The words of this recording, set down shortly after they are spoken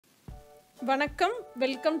வணக்கம்,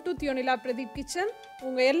 welcome to Theonila Pradeep kitchen.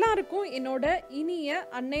 உங்கள் எல்லாருக்கும் என்னோட இனிய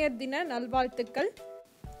அன்னையர் தின நல்வாழ்த்துக்கள்.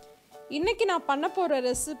 இன்றைக்கி நான் பண்ண போகிற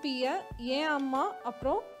ரெசிபியை என் அம்மா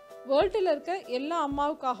அப்புறம் வேர்ல்டில் இருக்க எல்லா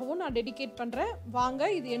அம்மாவுக்காகவும் நான் டெடிகேட் பண்ணுறேன். வாங்க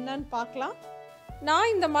இது என்னன்னு பார்க்கலாம்.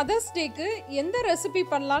 நான் இந்த மதர்ஸ் டேக்கு எந்த ரெசிபி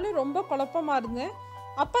பண்ணலான்னு ரொம்ப குழப்பமாக இருந்தேன்.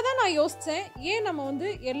 அப்போ தான் நான் யோசித்தேன், ஏன் நம்ம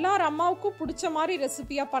எல்லார் அம்மாவுக்கும் பிடிச்ச மாதிரி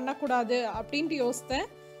ரெசிபியாக பண்ணக்கூடாது அப்படின்ட்டு யோசித்தேன்.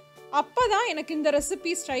 அப்போ தான் எனக்கு இந்த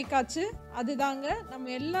ரெசிபி ஸ்ட்ரைக் ஆச்சு. அதுதாங்க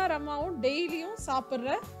நம்ம எல்லார் அம்மாவும் டெய்லியும்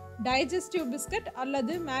சாப்பிட்ற டைஜஸ்டிவ் பிஸ்கட்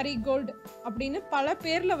அல்லது மேரிகோல்டு அப்படின்னு பல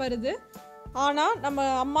பேரில் வருது. ஆனால் நம்ம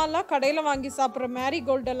அம்மாலாம் கடையில் வாங்கி சாப்பிட்ற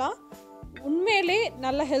மேரிகோல்டெல்லாம் உண்மையிலே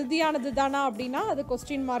நல்ல ஹெல்த்தியானது தானா அப்படின்னா அது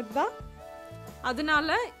கொஸ்டின் மார்க் தான்.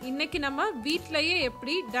 அதனால இன்னைக்கு நம்ம வீட்டிலையே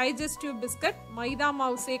எப்படி டைஜஸ்டிவ் பிஸ்கட் மைதா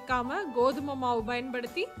மாவு சேர்க்காம கோதுமை மாவு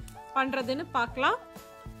பயன்படுத்தி பண்ணுறதுன்னு பார்க்கலாம்.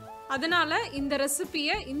 அதனால இந்த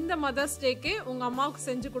ரெசிபியை இந்த மதர்ஸ் டேக்கே உங்கள் அம்மாவுக்கு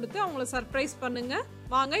செஞ்சு கொடுத்து அவங்கள சர்ப்ரைஸ் பண்ணுங்க.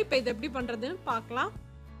 வாங்க இப்போ இது எப்படி பண்ணுறதுன்னு பார்க்கலாம்.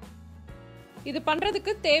 இது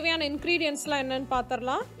பண்ணுறதுக்கு தேவையான இன்க்ரீடியன்ட்ஸ்லாம் என்னன்னு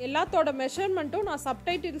பார்த்துடலாம். எல்லாத்தோட மெஷர்மெண்ட்டும் நான்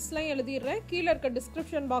சப்டைட்டில்ஸ்லையும் எழுதிடுறேன், கீழே இருக்க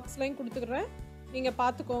டிஸ்கிரிப்ஷன் பாக்ஸ்லையும் கொடுத்துக்கிறேன், நீங்கள்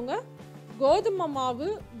பார்த்துக்கோங்க. கோதுமை மாவு,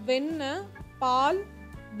 வெண்ணெய், பால்,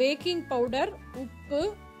 பேக்கிங் பவுடர், உப்பு,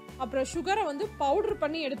 அப்புறம் சுகரை பவுடர்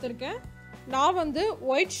பண்ணி எடுத்திருக்கேன். நான்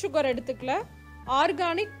ஒயிட் சுகர் எடுத்துக்கல,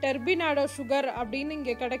 ஆர்கானிக் டர்பினாடோ சுகர் அப்படின்னு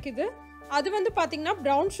இங்கே கிடைக்குது. அது பார்த்தீங்கன்னா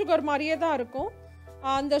ப்ரௌன் சுகர் மாதிரியே தான் இருக்கும்.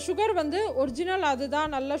 அந்த சுகர் ஒரிஜினல், அதுதான்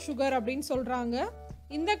நல்ல சுகர் அப்படின்னு சொல்கிறாங்க.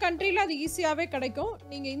 இந்த கண்ட்ரியில் அது ஈஸியாகவே கிடைக்கும்.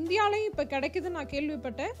 நீங்கள் இந்தியாவிலையும் இப்போ கிடைக்குதுன்னு நான்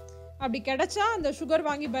கேள்விப்பட்டேன். அப்படி கிடைச்சா அந்த சுகர்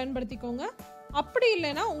வாங்கி பயன்படுத்திக்கோங்க. அப்படி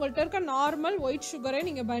இல்லைன்னா உங்கள்கிட்ட இருக்க நார்மல் ஒயிட் சுகரை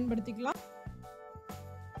நீங்கள் பயன்படுத்திக்கலாம்.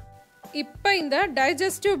 இப்போ இந்த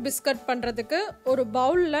டைஜஸ்டிவ் பிஸ்கட் பண்ணுறதுக்கு ஒரு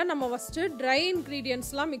பவுலில் நம்ம ஃபஸ்ட்டு ட்ரை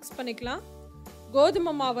இன்க்ரீடியன்ட்ஸ்லாம் மிக்ஸ் பண்ணிக்கலாம்.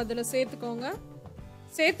 கோதுமை மாவு அதில் சேர்த்துக்கோங்க.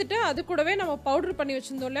 சேர்த்துட்டு அது கூடவே நம்ம பவுட்ரு பண்ணி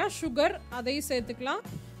வச்சுருந்தோம் இல்லையா சுகர், அதையும் சேர்த்துக்கலாம்.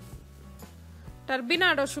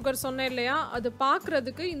 டர்பினாடோ சுகர் சொன்னேன் இல்லையா, அது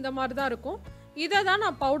பார்க்குறதுக்கு இந்த மாதிரி தான் இருக்கும். இதை தான்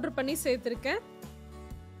நான் பவுட்ரு பண்ணி சேர்த்துருக்கேன்.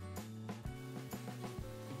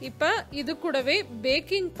 இப்போ இது கூடவே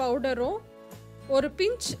பேக்கிங் பவுடரும் ஒரு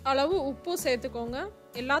பிஞ்ச் அளவு உப்பும் சேர்த்துக்கோங்க.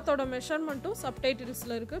 எல்லாத்தோட மெஷர்மெண்ட்டும்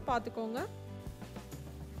சப்டைட்டில்ஸில் இருக்குது, பார்த்துக்கோங்க.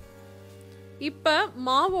 இப்போ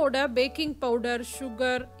மாவோட பேக்கிங் பவுடர்,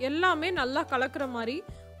 சுகர் எல்லாமே நல்லா கலக்கிற மாதிரி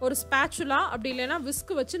ஒரு ஸ்பேச்சுலா அப்படி இல்லைன்னா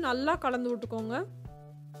விஸ்க் வச்சு நல்லா கலந்து விட்டுக்கோங்க.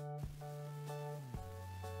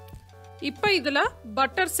 இப்போ இதில்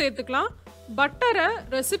பட்டர் சேர்த்துக்கலாம். பட்டரை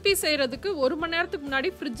ரெசிபி செய்கிறதுக்கு 1 மணி நேரத்துக்கு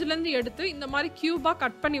முன்னாடி ஃப்ரிட்ஜிலேருந்து எடுத்து இந்த மாதிரி க்யூபாக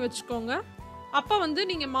கட் பண்ணி வச்சுக்கோங்க. அப்போ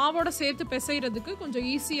நீங்கள் மாவோட சேர்த்து பிசைகிறதுக்கு கொஞ்சம்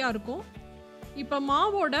ஈஸியாக இருக்கும். இப்போ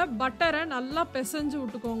மாவோட பட்டரை நல்லா பிசைஞ்சு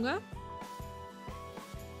விட்டுக்கோங்க.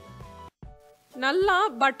 நல்லா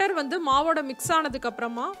பட்டர் மாவோட மிக்ஸ் ஆனதுக்கு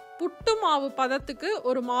அப்புறமா புட்டு மாவு பதத்துக்கு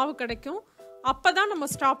ஒரு மாவு கிடைக்கும். அப்போ தான் நம்ம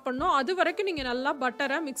ஸ்டாப் பண்ணணும். அது வரைக்கும் நீங்கள் நல்லா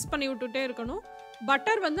பட்டரை மிக்ஸ் பண்ணி விட்டுட்டே இருக்கணும்.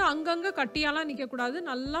 பட்டர் அங்கங்கே கட்டியாலாம் நிற்கக்கூடாது,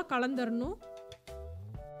 நல்லா கலந்துடணும்.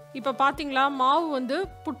 இப்போ பார்த்தீங்களா, மாவு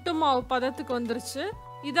புட்டு மாவு பதத்துக்கு வந்துருச்சு.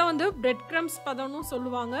 இதை பிரெட் க்ரம்ஸ் பதம்னு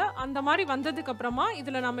சொல்லுவாங்க. அந்த மாதிரி வந்ததுக்கு அப்புறமா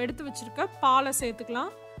இதில் நம்ம எடுத்து வச்சிருக்க பாலை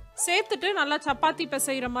சேர்த்துக்கலாம். சேர்த்துட்டு நல்லா சப்பாத்தி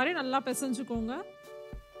பிசைகிற மாதிரி நல்லா பிசைஞ்சுக்கோங்க.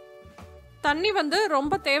 தண்ணி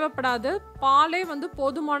ரொம்ப தேவைப்படாது, பாலே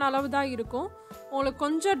போதுமான அளவு தான் இருக்கும். உங்களுக்கு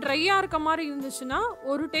கொஞ்சம் ட்ரையாக இருக்க மாதிரி இருந்துச்சுன்னா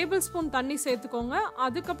 1 டேபிள் ஸ்பூன் தண்ணி சேர்த்துக்கோங்க.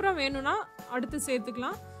 அதுக்கப்புறம் வேணும்னா அடுத்து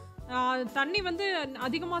சேர்த்துக்கலாம். தண்ணி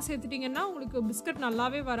அதிகமாக சேர்த்துட்டிங்கன்னா உங்களுக்கு பிஸ்கட்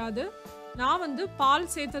நல்லாவே வராது. நான் பால்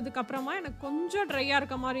சேர்த்ததுக்கு அப்புறமா எனக்கு கொஞ்சம் ட்ரையாக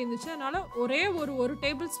இருக்க மாதிரி இருந்துச்சு. அதனால் ஒரே ஒரு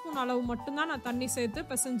டேபிள் ஸ்பூன் அளவு மட்டும்தான் நான் தண்ணி சேர்த்து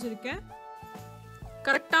பிசைஞ்சிருக்கேன்.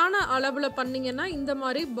 கரெக்டான அளவில் பண்ணிங்கன்னா இந்த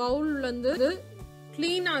மாதிரி பவுல்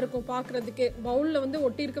க்ளீனாக இருக்கும் பார்க்குறதுக்கே. பவுலில்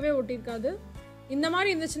ஒட்டியிருக்காது. இந்த மாதிரி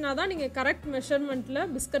இருந்துச்சுன்னா தான் நீங்கள் கரெக்ட் மெஷர்மெண்ட்டில்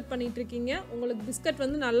பிஸ்கட் பண்ணிகிட்ருக்கீங்க. உங்களுக்கு பிஸ்கட்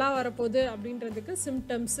நல்லா வரப்போகுது அப்படின்றதுக்கு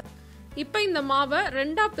சிம்டம்ஸ். இப்போ இந்த மாவை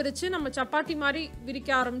 2ஆக பிரித்து நம்ம சப்பாத்தி மாதிரி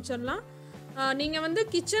விரிக்க ஆரம்பிச்சிடலாம். நீங்கள்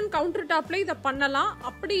கிச்சன் கவுண்டர் டாப்பில் இதை பண்ணலாம்.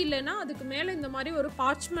 அப்படி இல்லைன்னா அதுக்கு மேலே இந்த மாதிரி ஒரு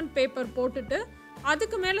பார்ச்மெண்ட் பேப்பர் போட்டுட்டு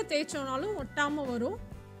அதுக்கு மேலே தேய்ச்சோனாலும் ஒட்டாமல் வரும்.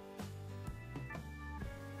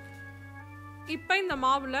 இப்போ இந்த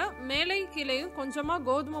மாவில் மேலே கீழேயும் கொஞ்சமாக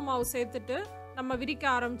கோதுமை மாவு சேர்த்துட்டு நம்ம விரிக்க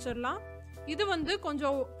ஆரம்பிச்சிடலாம். இது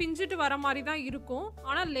கொஞ்சம் பிஞ்சிட்டு வர மாதிரி தான் இருக்கும்.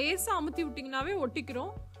 ஆனால் லேசாக அமுத்தி விட்டிங்கனாவே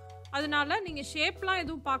ஒட்டிக்கிறோம். அதனால நீங்கள் ஷேப்லாம்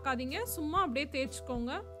எதுவும் பார்க்காதீங்க, சும்மா அப்படியே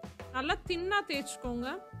தேய்ச்சிக்கோங்க. நல்லா தின்னாக தேய்ச்சிக்கோங்க.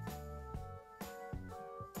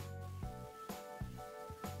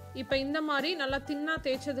 இப்போ இந்த மாதிரி நல்லா தின்னாக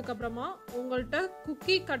தேய்ச்சதுக்கப்புறமா உங்கள்கிட்ட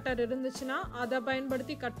குக்கி கட்டர் இருந்துச்சுன்னா அதை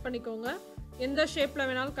பயன்படுத்தி கட் பண்ணிக்கோங்க. எந்த ஷேப்பில்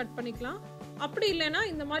வேணாலும் கட் பண்ணிக்கலாம். அப்படி இல்லைன்னா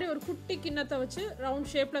இந்த மாதிரி ஒரு குட்டி கிண்ணத்தை வச்சு ரவுண்ட்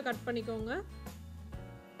ஷேப்பில் கட் பண்ணிக்கோங்க.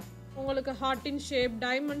 உங்களுக்கு ஹார்ட்டின் ஷேப்,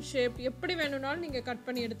 டைமண்ட் ஷேப் எப்படி வேணும்னாலும் நீங்கள் கட்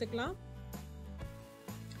பண்ணி எடுத்துக்கலாம்.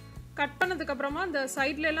 கட் பண்ணதுக்கப்புறமா அந்த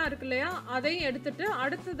சைட்லலாம் இருக்கு இல்லையா, அதையும் எடுத்துட்டு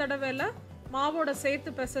அடுத்த தடவையில் மாவோட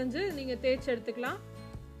சேர்த்து பிசைஞ்சு நீங்கள் தேய்ச்சி எடுத்துக்கலாம்.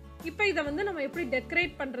 இப்போ இதை வந்து நம்ம எப்படி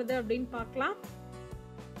டெக்கரேட் பண்ணுறது அப்படின்னு பார்க்கலாம்.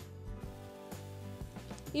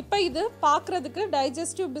 இப்போ இது பார்க்குறதுக்கு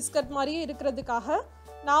டைஜஸ்டிவ் பிஸ்கட் மாதிரியே இருக்கிறதுக்காக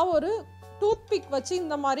நான் ஒரு டூத் பிக் வச்சு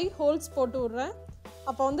இந்த மாதிரி ஹோல்ஸ் போட்டு விட்றேன்.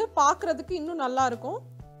 அப்போ வந்து பார்க்குறதுக்கு இன்னும் நல்லாயிருக்கும்.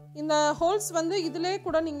 இந்த ஹோல்ஸ் வந்து இதிலே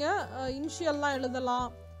கூட நீங்கள் இனிஷியல்லாம் எழுதலாம்,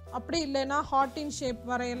 அப்படி இல்லைன்னா ஹார்ட்டின் ஷேப்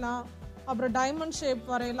வரையலாம், அப்புறம் டைமண்ட் ஷேப்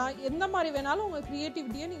வரையலாம். எந்த மாதிரி வேணாலும் உங்கள்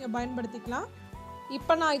க்ரியேட்டிவிட்டியை நீங்கள் பயன்படுத்திக்கலாம்.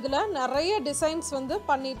 இப்போ நான் இதில் நிறைய டிசைன்ஸ் வந்து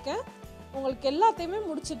பண்ணியிருக்கேன். உங்களுக்கு எல்லாத்தையுமே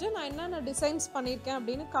முடிச்சுட்டு நான் என்னென்ன டிசைன்ஸ் பண்ணியிருக்கேன்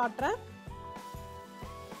அப்படின்னு காட்டுறேன்.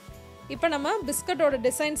 இப்போ நம்ம பிஸ்கட்டோட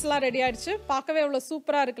டிசைன்ஸ்லாம் ரெடி ஆகிடுச்சு. பார்க்கவே எவ்வளோ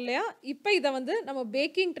சூப்பராக இருக்கு இல்லையா? இப்போ இதை வந்து நம்ம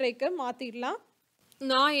பேக்கிங் ட்ரேக்கு மாற்றிடலாம்.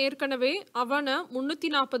 நான் ஏற்கனவே அவனை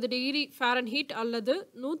 340 டிகிரி ஃபாரன்ஹீட் அல்லது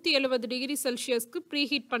 170 டிகிரி செல்சியஸ்க்கு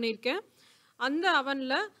ப்ரீஹீட் பண்ணியிருக்கேன். அந்த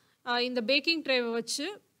அவனில் இந்த பேக்கிங் ட்ரேவை வச்சு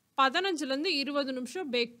 15லேருந்து 20 நிமிஷம்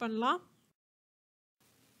பேக் பண்ணலாம்.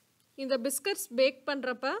 இந்த பிஸ்கட்ஸ் பேக்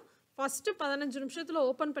பண்ணுறப்ப ஃபஸ்ட்டு 15 நிமிஷத்தில்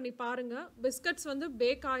ஓப்பன் பண்ணி பாருங்கள். பிஸ்கட்ஸ் வந்து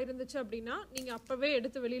பேக் ஆகிருந்துச்சு அப்படின்னா நீங்கள் அப்போவே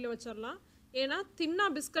எடுத்து வெளியில் வச்சிடலாம். ஏன்னா தின்னா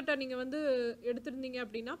பிஸ்கட்டை நீங்கள் வந்து எடுத்துருந்தீங்க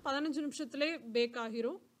அப்படின்னா 15 நிமிஷத்துலேயே பேக்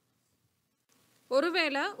ஆகிரும்.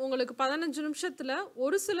 ஒருவேளை உங்களுக்கு 15 நிமிஷத்தில்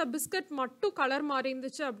ஒரு சில பிஸ்கட் மட்டும் கலர் மாறி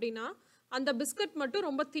இருந்துச்சு அப்படின்னா அந்த பிஸ்கட் மட்டும்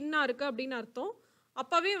ரொம்ப தின்னாக இருக்குது அப்படின்னு அர்த்தம்.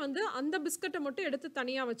 அப்போவே வந்து அந்த பிஸ்கட்டை மட்டும் எடுத்து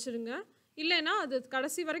தனியாக வச்சுருங்க. இல்லைன்னா அது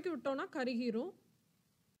கடைசி வரைக்கும் விட்டோன்னா கருகிரும்.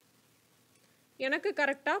 எனக்கு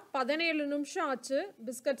கரெக்டாக 17 நிமிஷம் ஆச்சு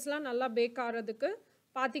பிஸ்கட்ஸ்லாம் நல்லா பேக் ஆகிறதுக்கு.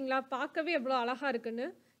 பார்த்தீங்களா, பார்க்கவே எவ்வளோ அழகாக இருக்குன்னு.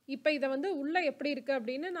 இப்போ இதை வந்து உள்ளே எப்படி இருக்குது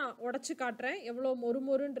அப்படின்னு நான் உடச்சி காட்டுறேன். எவ்வளோ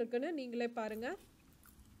மொறுமொறுன்னு இருக்குன்னு நீங்களே பாருங்கள்.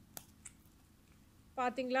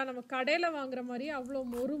 பார்த்தீங்களா, நம்ம கடையில் வாங்குற மாதிரி அவ்வளோ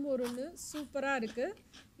மொறுமொறுன்னு சூப்பராக இருக்குது.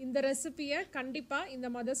 இந்த ரெசிப்பியை கண்டிப்பாக இந்த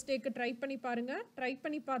மதர்ஸ் டேக்கு ட்ரை பண்ணி பாருங்கள். ட்ரை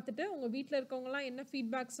பண்ணி பார்த்துட்டு உங்கள் வீட்டில் இருக்கவங்களாம் என்ன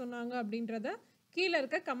ஃபீட்பேக் சொன்னாங்க அப்படின்றத கீழே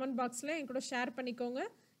இருக்க கமெண்ட் பாக்ஸில் என் கூட ஷேர் பண்ணிக்கோங்க.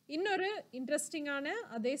 இன்னொரு இன்ட்ரெஸ்டிங்கான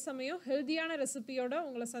அதே சமயம் ஹெல்தியான ரெசிபியோடு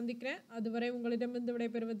உங்களை சந்திக்கிறேன். அதுவரை உங்களிடமிருந்து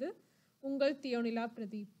விடைபெறுவது உங்கள் தியோனிலா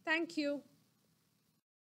பிரதீப். தேங்க்யூ.